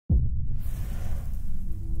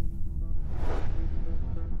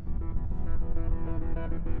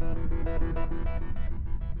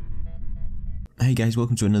Hey guys,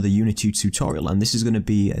 welcome to another Unity tutorial, and this is going to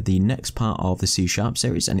be the next part of the C#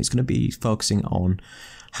 series, and it's going to be focusing on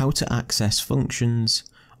how to access functions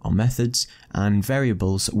or methods and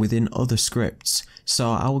variables within other scripts.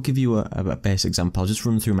 So I will give you a base example. I'll just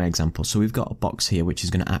run through my example. So we've got a box here which is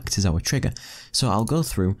going to act as our trigger. So I'll go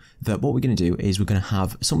through that. What we're going to do is we're going to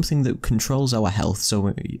have something that controls our health. So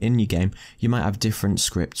in your game you might have different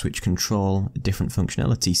scripts which control different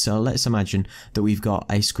functionality. So let's imagine that we've got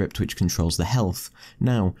a script which controls the health.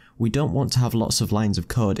 Now we don't want to have lots of lines of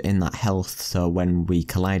code in that health, so when we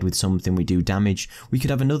collide with something we do damage. We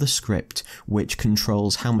could have another script which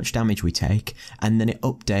controls how much damage we take, and then it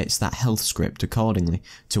updates that health script accordingly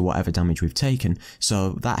to whatever damage we've taken.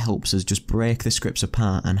 So that helps us just break the scripts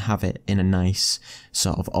apart and have it in a nice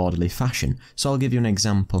sort of orderly fashion. So I'll give you an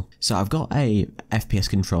example. So I've got a FPS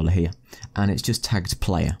controller here and it's just tagged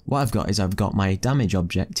player. What I've got is I've got my damage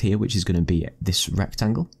object here, which is going to be this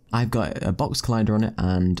rectangle. I've got a box collider on it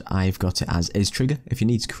and I've got it as isTrigger. If you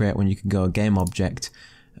need to create one, you can go game object,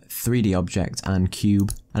 3D object and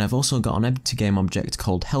cube. And I've also got an empty game object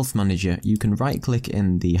called health manager. You can right click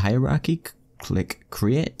in the hierarchy, click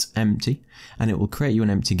create empty, and it will create you an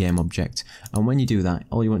empty game object. And when you do that,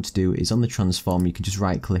 all you want to do is on the transform you can just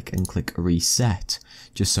right click and click reset,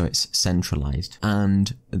 just so it's centralized.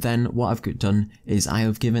 And then what I've done is I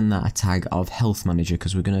have given that a tag of health manager,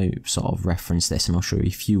 because we're going to sort of reference this, and I'll show you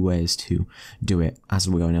a few ways to do it as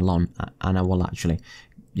we're going along, and I will actually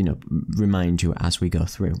remind you as we go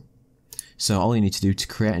through. So all you need to do to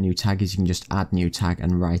create a new tag is you can just add new tag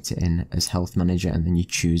and write it in as health manager, and then you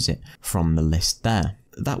choose it from the list there.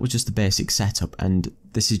 That was just the basic setup, and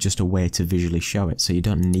this is just a way to visually show it, so you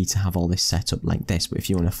don't need to have all this set up like this, but if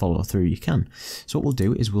you want to follow through you can. So what we'll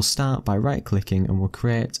do is we'll start by right clicking and we'll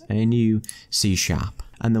create a new C#,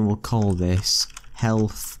 and then we'll call this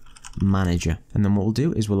health manager. And then what we'll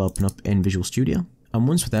do is we'll open up in Visual Studio, and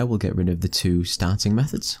once we're there we'll get rid of the two starting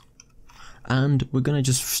methods. And we're going to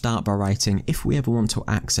just start by writing, if we ever want to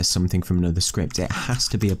access something from another script, it has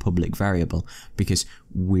to be a public variable, because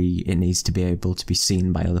it needs to be able to be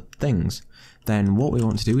seen by other things. Then what we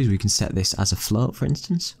want to do is we can set this as a float, for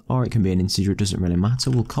instance, or it can be an integer, it doesn't really matter.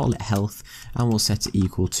 We'll call it health and we'll set it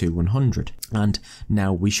equal to 100. And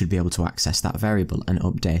now we should be able to access that variable and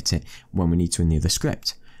update it when we need to in the other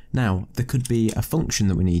script. Now there could be a function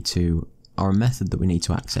that we need to, or a method that we need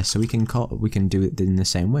to access, so we can do it in the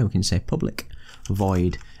same way. We can say public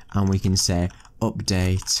void, and we can say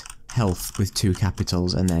update health with 2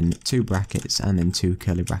 capitals and then 2 brackets and then 2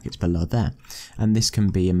 curly brackets below there. And this can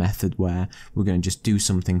be a method where we're going to just do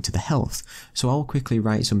something to the health. So I'll quickly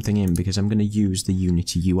write something in, because I'm going to use the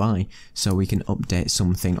Unity UI so we can update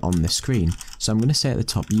something on the screen. So I'm going to say at the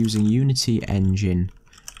top, using Unity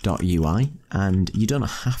Engine.ui, and you don't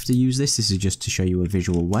have to use this is just to show you a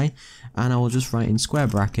visual way. And I will just write in square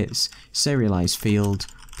brackets serialize field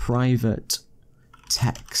private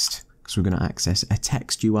text, because we're going to access a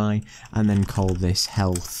text UI, and then call this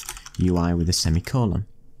health UI with a semicolon.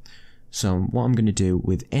 So what I'm going to do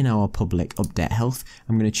within our public update health,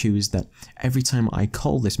 I'm going to choose that every time I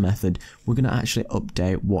call this method we're going to actually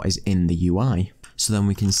update what is in the UI. So then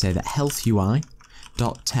we can say that health UI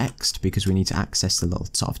dot text, because we need to access the little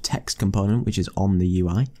sort of text component which is on the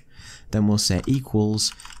UI. Then we'll say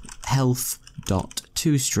equals health dot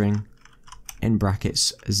toString in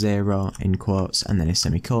brackets 0 in quotes and then a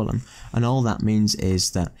semicolon. And all that means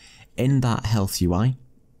is that in that health UI,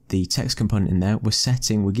 the text component in there,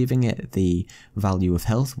 we're giving it the value of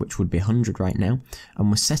health, which would be 100 right now, and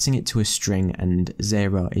we're setting it to a string, and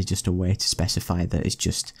 0 is just a way to specify that it's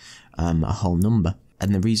just a whole number.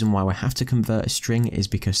 And the reason why we have to convert a string is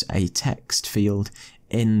because a text field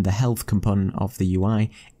in the health component of the UI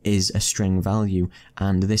is a string value,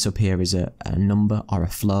 and this up here is a number or a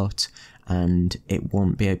float, and it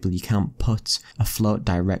won't be able, you can't put a float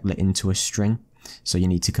directly into a string, so you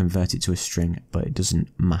need to convert it to a string, but it doesn't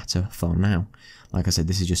matter for now. Like I said,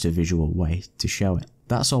 this is just a visual way to show it.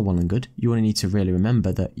 That's all well and good. You only need to really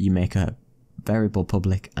remember that you make a variable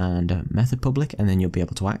public and a method public, and then you'll be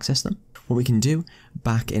able to access them. What we can do,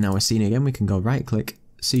 back in our scene again, we can go right click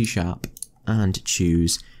C# and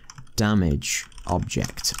choose damage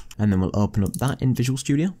object, and then we'll open up that in Visual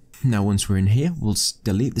Studio. Now once we're in here, we'll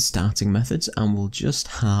delete the starting methods, and we'll just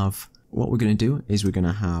have, what we're going to do is we're going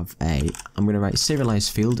to have I'm going to write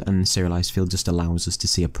serialized field, and serialized field just allows us to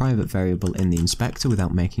see a private variable in the inspector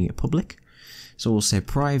without making it public. So we'll say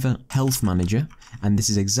private health manager, and this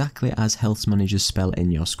is exactly as health manager spell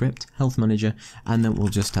in your script, health manager, and then we'll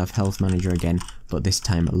just have health manager again, but this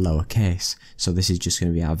time lowercase. So this is just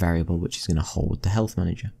going to be our variable which is going to hold the health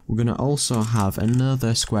manager. We're going to also have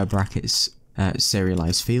another square brackets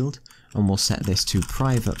serialized field, and we'll set this to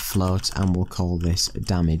private float, and we'll call this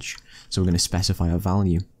damage. So we're going to specify a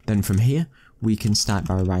value. Then from here, we can start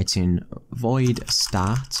by writing void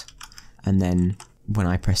start, and then when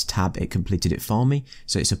I press tab, it completed it for me.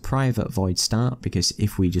 So it's a private void start, because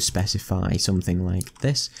if we just specify something like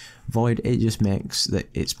this, void, it just makes that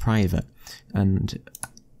it's private, and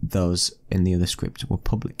those in the other script were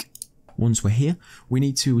public. Once we're here, we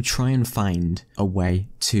need to try and find a way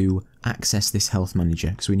to access this health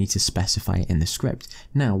manager, because we need to specify it in the script.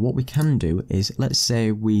 Now, what we can do is, let's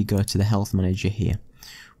say we go to the health manager here.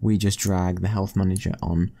 We just drag the health manager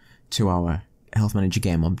on to our health manager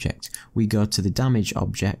game object. We go to the damage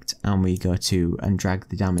object, and we go to and drag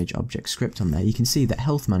the damage object script on there. You can see that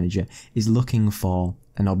health manager is looking for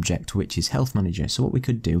an object which is health manager. So what we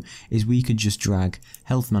could do is we could just drag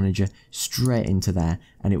health manager straight into there,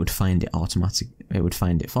 and it would find it it would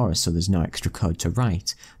find it for us, so there's no extra code to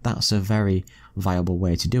write. That's a very viable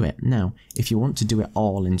way to do it. Now, if you want to do it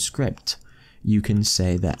all in script, you can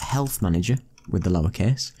say that health manager with the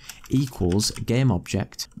lowercase equals game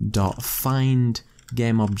object dot find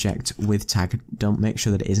game object with tag. Don't make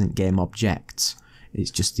sure that it isn't game objects,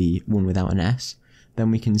 it's just the one without an S.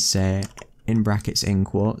 Then we can say in brackets in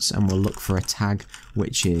quotes, and we'll look for a tag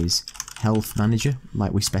which is health manager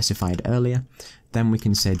like we specified earlier. Then we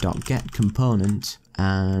can say dot get component,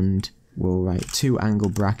 and we'll write 2 angle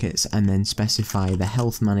brackets and then specify the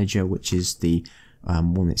health manager, which is the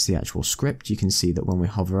one that's the actual script. You can see that when we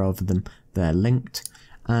hover over them, they're linked,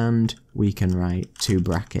 and we can write 2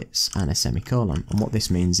 brackets and a semicolon. And what this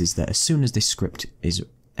means is that as soon as this script is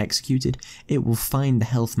executed, it will find the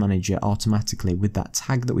health manager automatically with that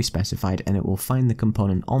tag that we specified, and it will find the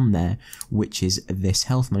component on there which is this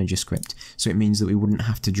health manager script. So it means that we wouldn't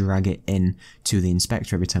have to drag it in to the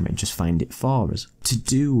inspector every time, it would just find it for us. To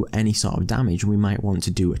do any sort of damage, we might want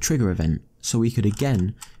to do a trigger event. So we could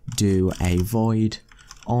again do a void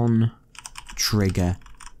on trigger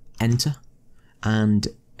enter, and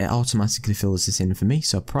it automatically fills this in for me.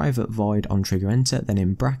 So private void on trigger enter, then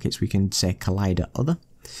in brackets we can say collider other,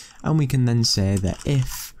 and we can then say that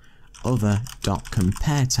if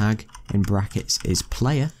other.compare tag in brackets is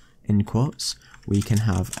player in quotes, we can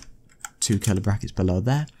have 2 curly brackets below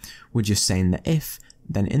there. We're just saying that if,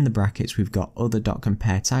 then in the brackets we've got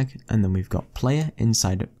other.compare tag, and then we've got player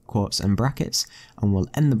inside quotes and brackets, and we'll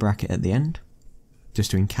end the bracket at the end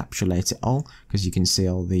just to encapsulate it all, because you can see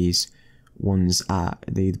all these ones are,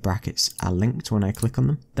 the brackets are linked when I click on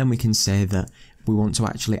them. Then we can say that we want to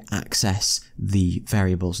actually access the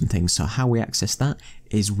variables and things. So how we access that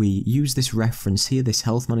is we use this reference here, this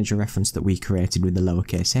health manager reference that we created with the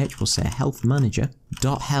lowercase h. We'll say health manager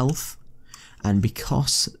dot health, and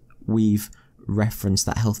because we've referenced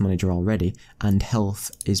that health manager already and health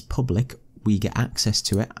is public, we get access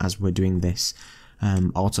to it as we're doing this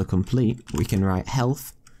autocomplete. We can write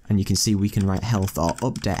health, and you can see we can write health or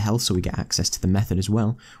update health, so we get access to the method as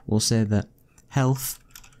well. We'll say that health,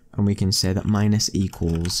 and we can say that minus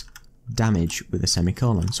equals damage with a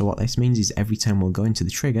semicolon. So what this means is every time we'll go into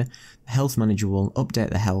the trigger, the health manager will update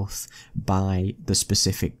the health by the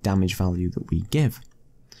specific damage value that we give.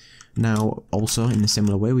 Now, also in a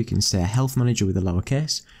similar way, we can say health manager with a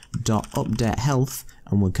lowercase dot update health,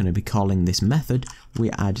 and we're going to be calling this method. We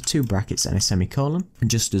add 2 brackets and a semicolon,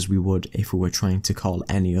 just as we would if we were trying to call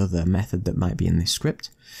any other method that might be in this script,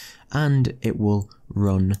 and it will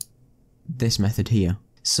run this method here.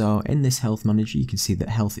 So in this health manager, you can see that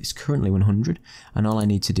health is currently 100, and all I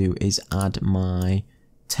need to do is add my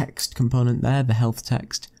text component there, the health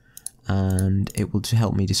text, and it will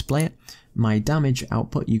help me display it. My damage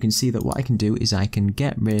output, you can see that what I can do is I can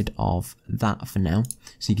get rid of that for now.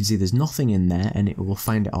 So you can see there's nothing in there, and it will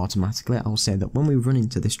find it automatically. I'll say that when we run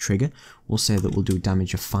into this trigger, we'll say that we'll do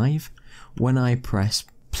damage of 5. When I press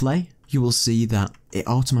play, you will see that it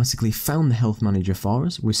automatically found the health manager for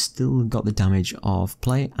us. We've still got the damage of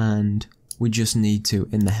play, and we just need to,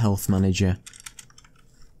 in the health manager,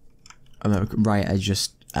 write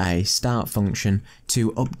a start function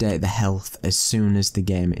to update the health as soon as the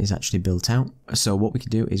game is actually built out. So what we can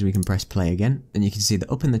do is we can press play again, and you can see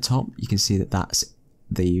that up in the top, you can see that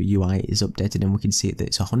the UI is updated, and we can see that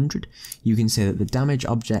it's 100. You can see that the damage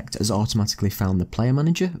object has automatically found the player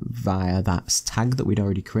manager via that tag that we'd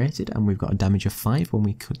already created, and we've got a damage of 5 when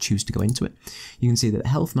we could choose to go into it. You can see that the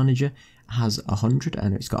health manager has 100,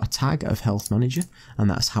 and it's got a tag of health manager, and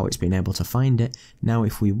that's how it's been able to find it. Now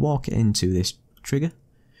if we walk into this trigger,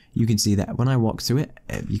 you can see that when I walk through it,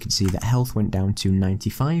 you can see that health went down to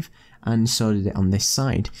 95, and so did it on this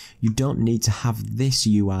side. You don't need to have this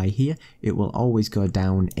UI here, it will always go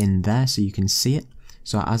down in there so you can see it.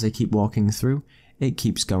 So as I keep walking through, it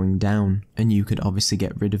keeps going down, and you could obviously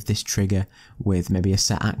get rid of this trigger with maybe a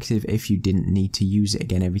set active if you didn't need to use it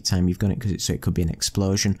again every time you've got it, so it could be an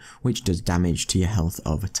explosion which does damage to your health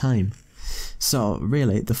over time. So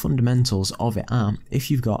really, the fundamentals of it are,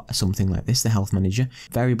 if you've got something like this, the health manager,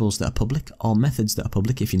 variables that are public, or methods that are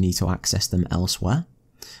public if you need to access them elsewhere,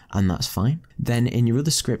 and that's fine. Then in your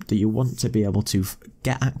other script that you want to be able to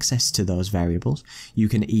get access to those variables, you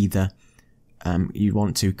can either, you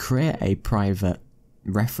want to create a private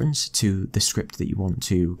reference to the script that you want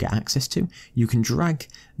to get access to. You can drag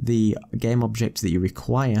the game object that you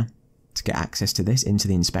require to get access to this into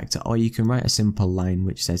the inspector, or you can write a simple line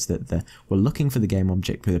which says that we're looking for the game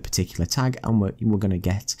object with a particular tag, and we're going to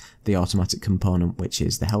get the automatic component, which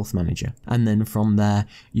is the health manager. And then from there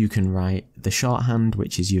you can write the shorthand,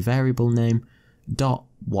 which is your variable name, dot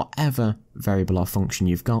whatever variable or function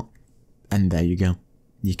you've got, and there you go.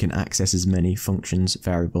 You can access as many functions,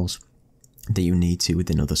 variables that you need to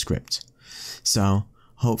within other scripts. So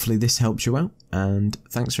hopefully this helps you out, and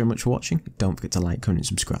thanks very much for watching. Don't forget to like, comment and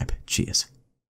subscribe. Cheers.